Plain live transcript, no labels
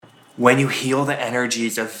When you heal the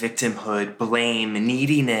energies of victimhood, blame,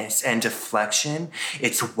 neediness, and deflection,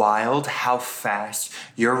 it's wild how fast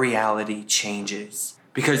your reality changes.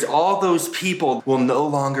 Because all those people will no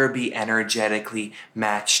longer be energetically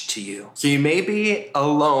matched to you. So you may be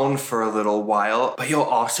alone for a little while, but you'll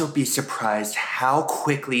also be surprised how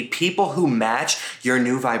quickly people who match your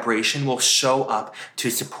new vibration will show up to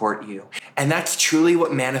support you. And that's truly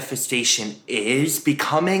what manifestation is,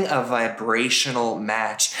 becoming a vibrational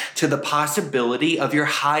match to the possibility of your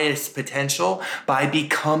highest potential by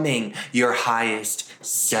becoming your highest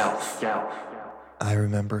self. I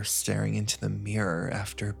remember staring into the mirror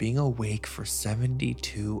after being awake for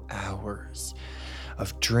 72 hours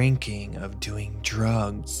of drinking, of doing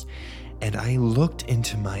drugs, and I looked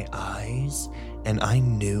into my eyes and I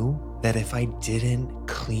knew that if I didn't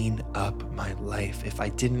clean up my life, if I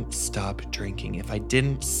didn't stop drinking, if I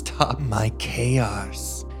didn't stop my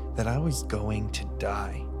chaos, that I was going to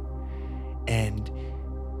die. And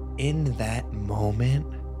in that moment,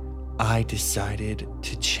 I decided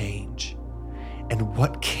to change. And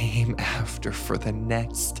what came after for the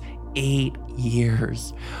next 8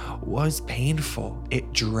 years was painful.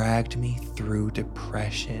 It dragged me through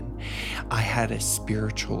depression. I had a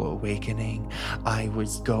spiritual awakening. I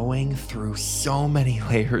was going through so many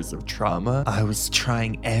layers of trauma. I was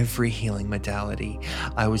trying every healing modality.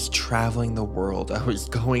 I was traveling the world. I was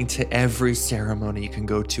going to every ceremony you can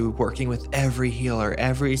go to, working with every healer,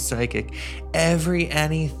 every psychic, every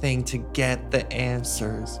anything to get the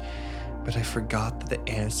answers. But I forgot that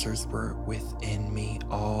the answers were within me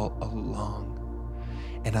all along.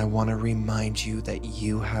 And I want to remind you that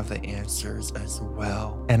you have the answers as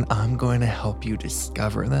well. And I'm going to help you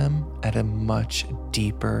discover them at a much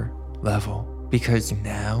deeper level. Because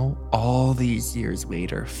now, all these years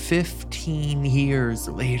later, 15 years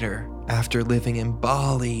later, after living in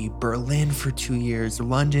Bali, Berlin for 2 years,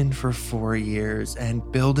 London for 4 years, and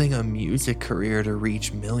building a music career to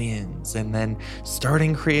reach millions, and then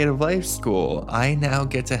starting Creative Life School, I now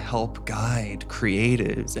get to help guide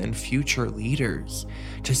creatives and future leaders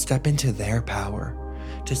to step into their power,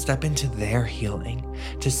 to step into their healing,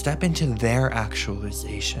 to step into their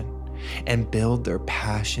actualization, and build their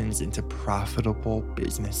passions into profitable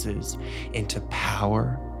businesses, into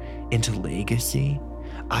power, into legacy.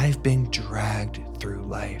 I've been dragged through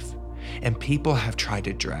life, and people have tried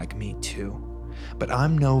to drag me too. But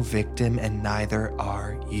I'm no victim, and neither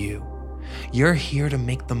are you. You're here to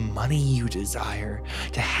make the money you desire,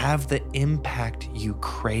 to have the impact you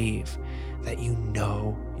crave, that you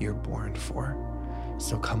know you're born for.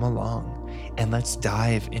 So come along and let's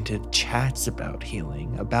dive into chats about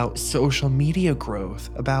healing, about social media growth,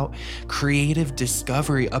 about creative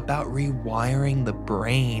discovery, about rewiring the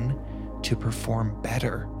brain to perform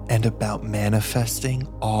better, and about manifesting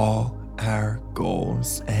all our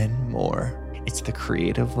goals and more. It's the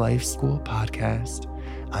Creative Life School podcast.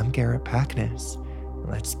 I'm Garrett Packness.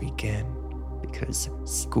 Let's begin, because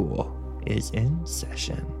school is in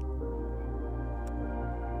session.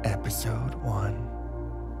 Episode 1.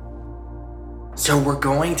 So we're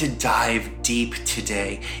going to dive deep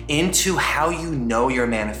today into how you know your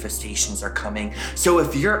manifestations are coming. So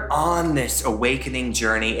if you're on this awakening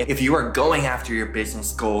journey, if you are going after your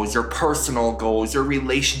business goals, your personal goals, your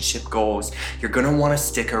relationship goals, you're going to want to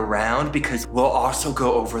stick around, because we'll also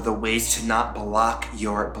go over the ways to not block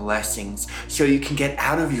your blessings so you can get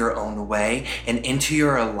out of your own way and into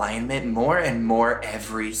your alignment more and more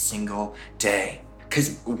every single day.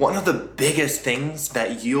 Because one of the biggest things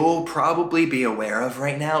that you'll probably be aware of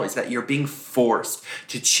right now is that you're being forced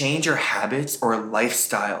to change your habits or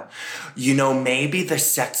lifestyle. You know, maybe the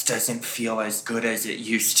sex doesn't feel as good as it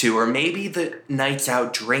used to, or maybe the nights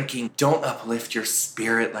out drinking don't uplift your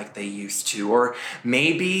spirit like they used to, or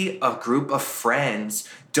maybe a group of friends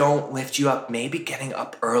don't lift you up. Maybe getting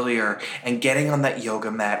up earlier and getting on that yoga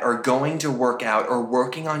mat, or going to work out, or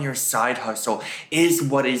working on your side hustle is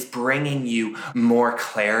what is bringing you more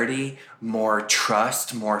clarity, more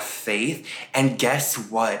trust, more faith. And guess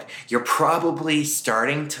what? You're probably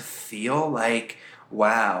starting to feel like,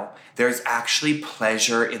 wow, there's actually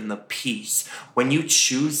pleasure in the peace. When you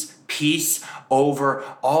choose peace over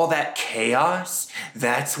all that chaos,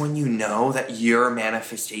 that's when you know that your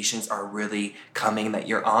manifestations are really coming, that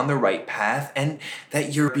you're on the right path, and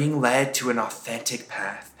that you're being led to an authentic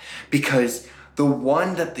path. Because The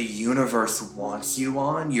one that the universe wants you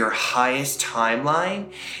on, your highest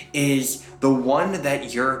timeline, is the one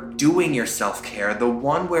that you're doing your self-care, the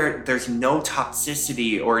one where there's no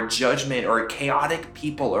toxicity or judgment or chaotic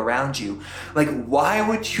people around you. Like, why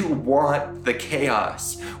would you want the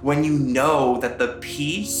chaos when you know that the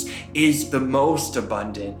peace is the most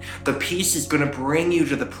abundant? The peace is going to bring you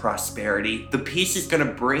to the prosperity. The peace is going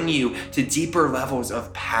to bring you to deeper levels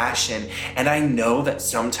of passion. And I know that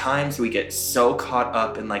sometimes we get so caught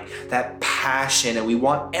up in like that passion and we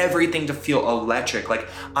want everything to feel electric. Like,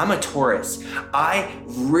 I'm a Taurus. I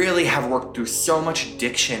really have worked through so much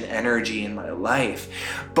addiction energy in my life.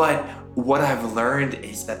 But what I've learned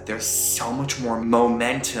is that there's so much more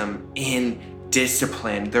momentum in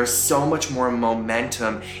discipline. There's so much more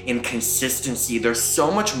momentum in consistency. There's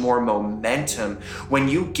so much more momentum when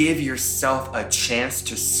you give yourself a chance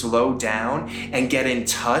to slow down and get in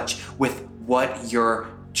touch with what your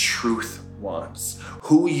truth wants,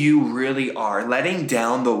 who you really are, letting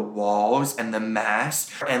down the walls and the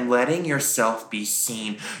mask and letting yourself be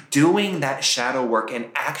seen, doing that shadow work and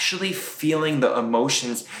actually feeling the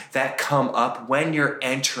emotions that come up when you're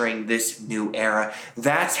entering this new era.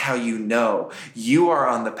 That's how you know you are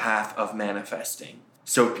on the path of manifesting.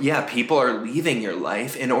 So yeah, people are leaving your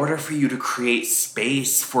life in order for you to create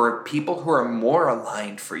space for people who are more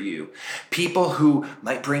aligned for you. People who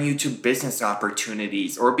might bring you to business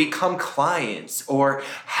opportunities or become clients or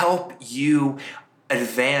help you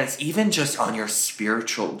advance even just on your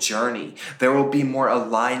spiritual journey. There will be more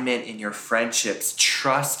alignment in your friendships.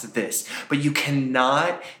 Trust this. But you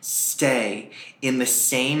cannot stay in the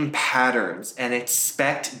same patterns and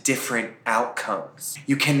expect different outcomes.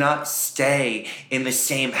 You cannot stay in the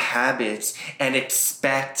same habits and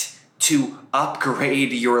expect to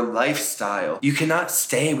upgrade your lifestyle. You cannot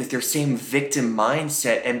stay with your same victim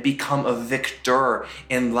mindset and become a victor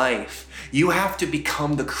in life. You have to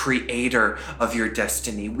become the creator of your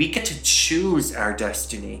destiny. We get to choose our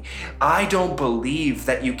destiny. I don't believe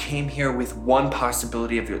that you came here with one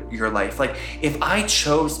possibility of your life. Like, if I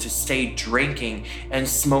chose to stay drinking and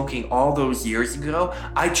smoking all those years ago,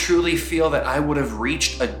 I truly feel that I would have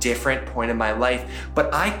reached a different point in my life.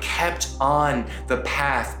 But I kept on the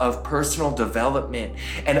path of personal development,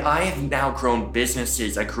 and I have now grown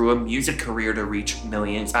businesses. I grew a music career to reach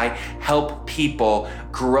millions. I help people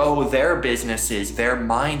grow their businesses, their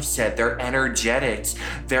mindset, their energetics,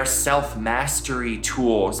 their self-mastery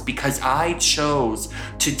tools, because I chose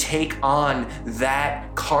to take on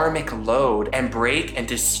that karmic load and break and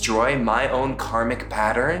destroy my own karmic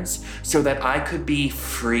patterns so that I could be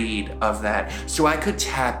freed of that, so I could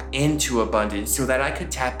tap into abundance, so that I could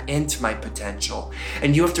tap into my potential.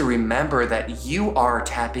 And you have to remember that you are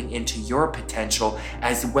tapping into your potential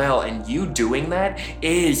as well, and you doing that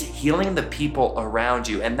is healing the people around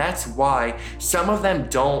you. And that's why some of them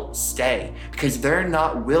don't stay, because they're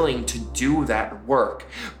not willing to do that work.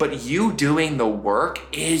 But you doing the work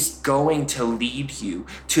is going to lead you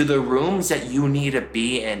to the rooms that you need to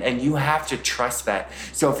be in, and you have to trust that.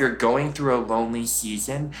 So if you're going through a lonely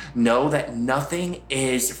season, know that nothing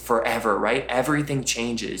is forever, right? Everything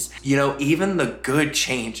changes. You know, even the good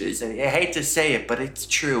changes. And I hate to say it, but it's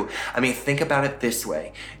true. I mean, think about it this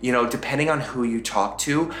way. You know, depending on who you talk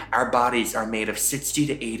to, our bodies are made of 60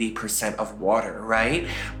 to 80% of water, right?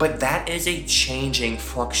 But that is a changing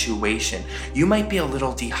fluctuation. You might be a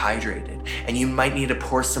little dehydrated and you might need to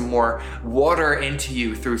pour some more water into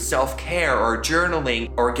you through self-care or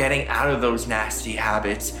journaling or getting out of those nasty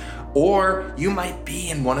habits. Or you might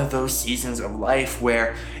be in one of those seasons of life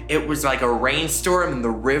where it was like a rainstorm and the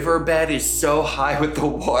riverbed is so high with the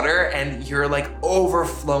water and you're like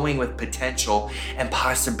overflowing with potential and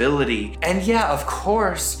possibility. And yeah, of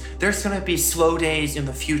course, there's gonna be slow days in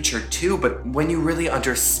the future too, but when you really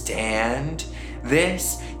understand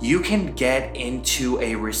this, you can get into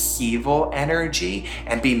a receival energy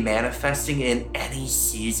and be manifesting in any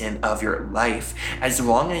season of your life. As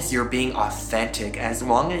long as you're being authentic, as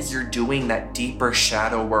long as you're doing that deeper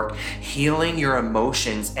shadow work, healing your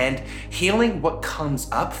emotions and healing what comes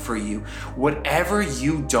up for you. Whatever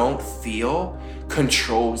you don't feel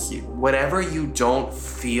controls you. Whatever you don't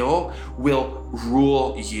feel will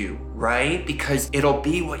rule you, right? Because it'll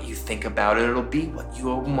be what you think about it. It'll be what you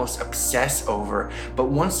almost obsess over. But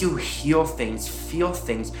once you heal things, feel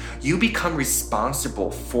things, you become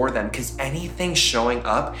responsible for them, because anything showing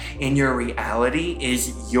up in your reality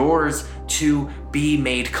is yours to be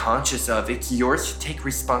made conscious of. It's yours to take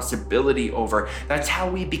responsibility over. That's how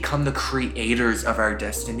we become the creators of our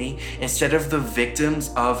destiny instead of the victims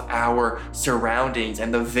of our surroundings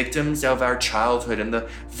and the victims of our childhood and the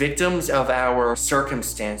victims of our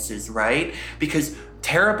circumstances, right? Because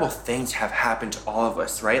terrible things have happened to all of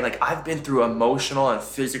us, right? Like I've been through emotional and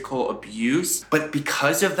physical abuse, but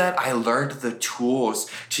because of that, I learned the tools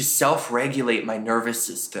to self-regulate my nervous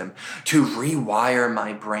system, to rewire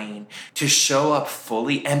my brain, to show up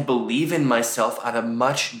fully and believe in myself at a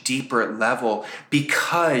much deeper level.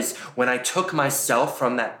 Because when I took myself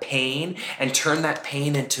from that pain and turned that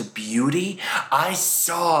pain into beauty, I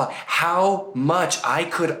saw how much I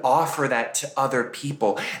could offer that to other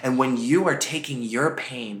people. And when you are taking your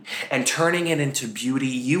pain and turning it into beauty,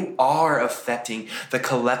 you are affecting the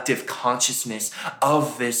collective consciousness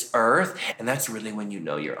of this earth. And that's really when you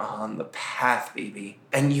know you're on the path, baby.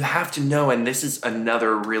 And you have to know, and this is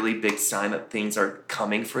another really big sign that things are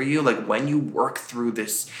coming for you. Like when you work through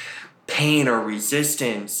this pain or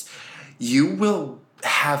resistance, you will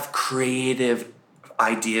have creative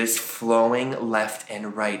ideas flowing left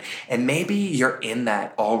and right. And maybe you're in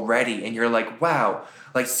that already and you're like, wow,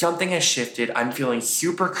 like something has shifted. I'm feeling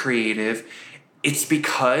super creative. It's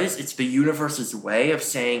because it's the universe's way of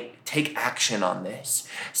saying, take action on this.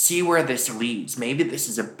 See where this leads. Maybe this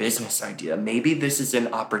is a business idea. Maybe this is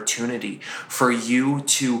an opportunity for you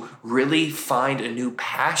to really find a new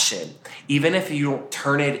passion. Even if you don't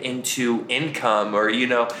turn it into income or,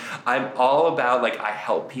 I'm all about I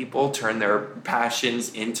help people turn their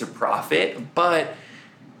passions into profit, but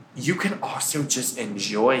you can also just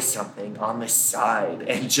enjoy something on the side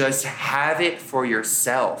and just have it for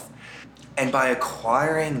yourself. And by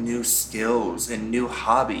acquiring new skills and new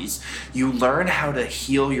hobbies, you learn how to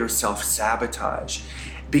heal your self-sabotage.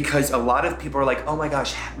 Because a lot of people are like, oh my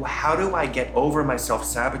gosh, how do I get over my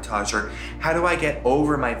self-sabotage? Or how do I get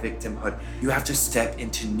over my victimhood? You have to step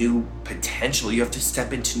into new potential. You have to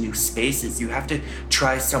step into new spaces. You have to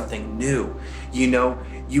try something new. You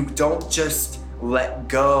don't just let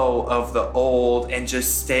go of the old and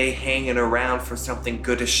just stay hanging around for something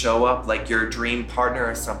good to show up, like your dream partner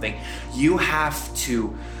or something. You have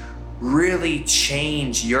to really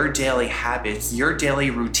change your daily habits, your daily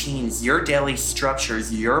routines, your daily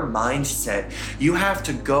structures, your mindset. You have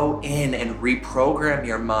to go in and reprogram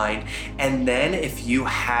your mind. And then if you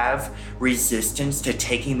have resistance to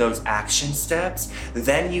taking those action steps,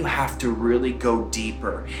 then you have to really go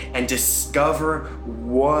deeper and discover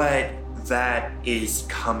what that is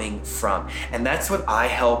coming from. And that's what I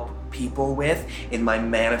help people with in my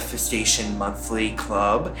Manifestation Monthly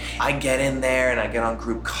Club. I get in there and I get on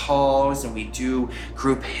group calls and we do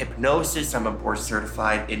group hypnosis. I'm a board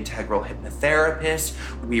certified integral hypnotherapist.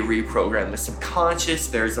 We reprogram the subconscious.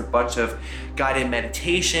 There's a bunch of guided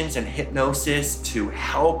meditations and hypnosis to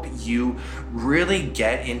help you really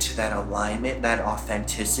get into that alignment, that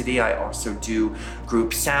authenticity. I also do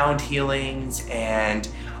group sound healings and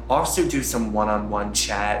also do some one-on-one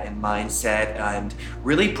chat and mindset and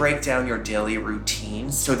really break down your daily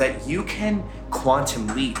routine so that you can quantum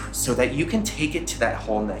leap, so that you can take it to that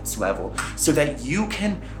whole next level, so that you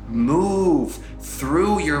can move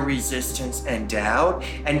through your resistance and doubt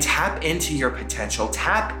and tap into your potential,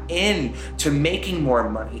 tap in to making more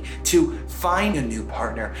money, to find a new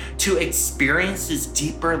partner, to experience these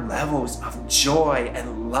deeper levels of joy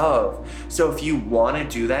and love. So if you want to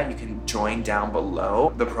do that, you can join down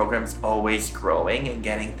below. The program's always growing and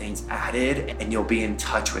getting things added, and you'll be in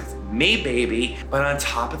touch with me, baby. But on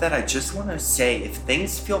top of that, I just want to say, if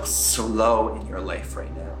things feel slow in your life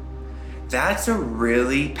right now, that's a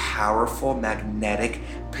really powerful magnetic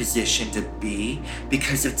position to be,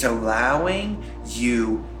 because it's allowing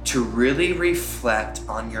you to really reflect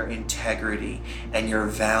on your integrity and your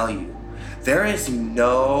value. There is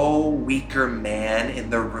no weaker man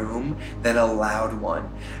in the room than a loud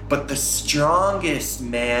one, but the strongest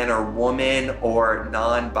man or woman or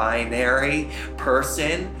non-binary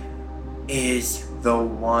person is the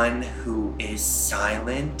one who is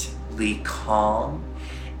silently calm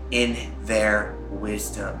in their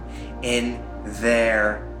wisdom, in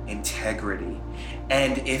their integrity.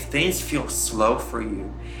 And if things feel slow for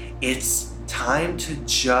you, it's time to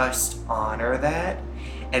just honor that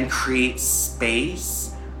and create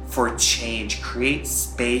space for change, create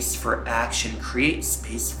space for action, create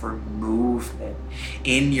space for movement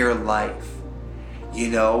in your life.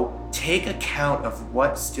 Take account of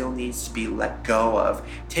what still needs to be let go of.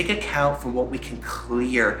 Take account for what we can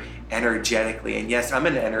clear energetically. And yes, I'm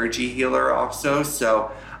an energy healer also,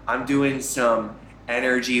 so I'm doing some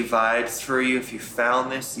energy vibes for you. If you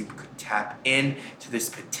found this, you could tap in to this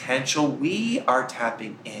potential. We are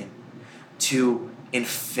tapping in to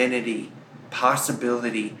infinity,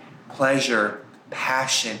 possibility, pleasure,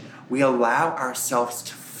 passion. We allow ourselves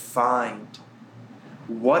to find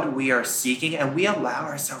what we are seeking, and we allow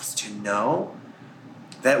ourselves to know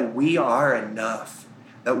that we are enough,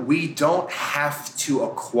 that we don't have to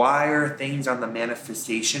acquire things on the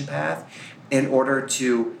manifestation path in order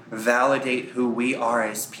to validate who we are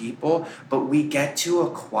as people, but we get to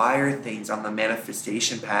acquire things on the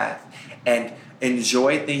manifestation path and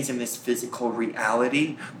enjoy things in this physical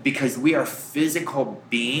reality because we are physical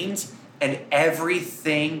beings and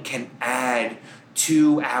everything can add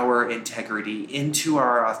to our integrity, into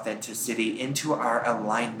our authenticity, into our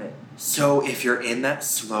alignment. So if you're in that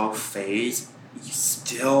slow phase, you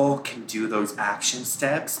still can do those action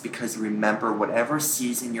steps because remember, whatever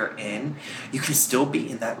season you're in, you can still be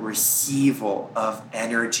in that receival of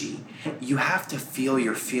energy. You have to feel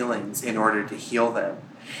your feelings in order to heal them.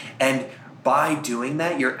 And by doing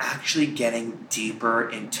that, you're actually getting deeper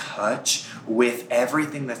in touch with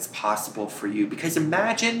everything that's possible for you. Because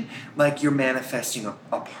imagine like you're manifesting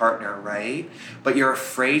a partner, right? But you're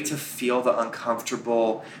afraid to feel the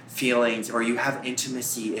uncomfortable feelings, or you have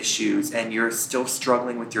intimacy issues and you're still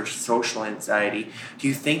struggling with your social anxiety. Do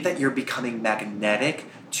you think that you're becoming magnetic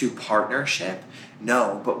to partnership?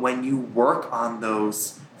 No, but when you work on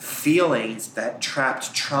those feelings, that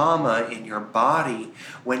trapped trauma in your body,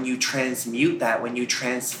 when you transmute that, when you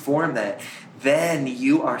transform that, then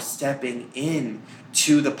you are stepping in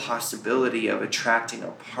to the possibility of attracting a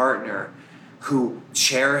partner who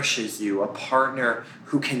cherishes you, a partner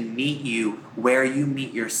who can meet you where you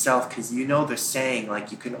meet yourself, because you know the saying,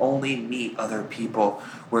 like, you can only meet other people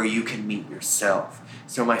where you can meet yourself.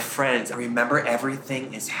 So my friends, remember,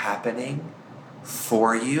 everything is happening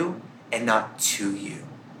for you and not to you.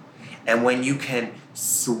 And when you can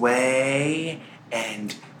sway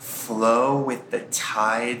and flow with the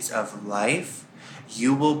tides of life,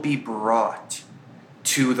 you will be brought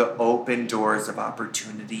to the open doors of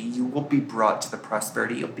opportunity. You will be brought to the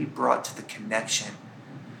prosperity. You'll be brought to the connection,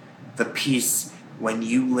 the peace, when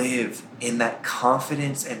you live in that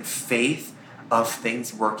confidence and faith of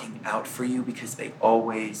things working out for you, because they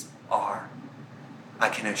always are. I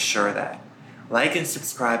can assure that. Like and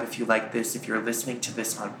subscribe if you like this. If you're listening to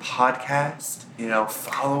this on podcast,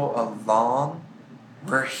 follow along.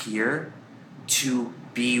 We're here to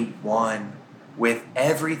be one with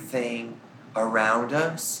everything around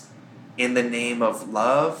us in the name of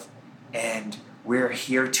love, and we're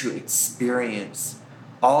here to experience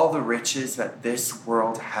all the riches that this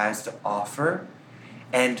world has to offer.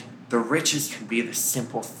 And the riches can be the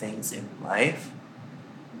simple things in life,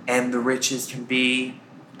 and the riches can be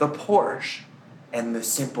the Porsche. And the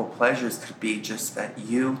simple pleasures could be just that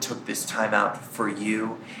you took this time out for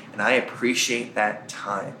you, and I appreciate that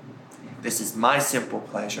time. This is my simple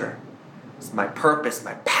pleasure. It's my purpose,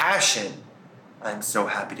 my passion. I'm so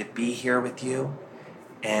happy to be here with you,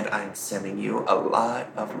 and I'm sending you a lot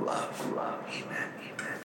of love. Amen.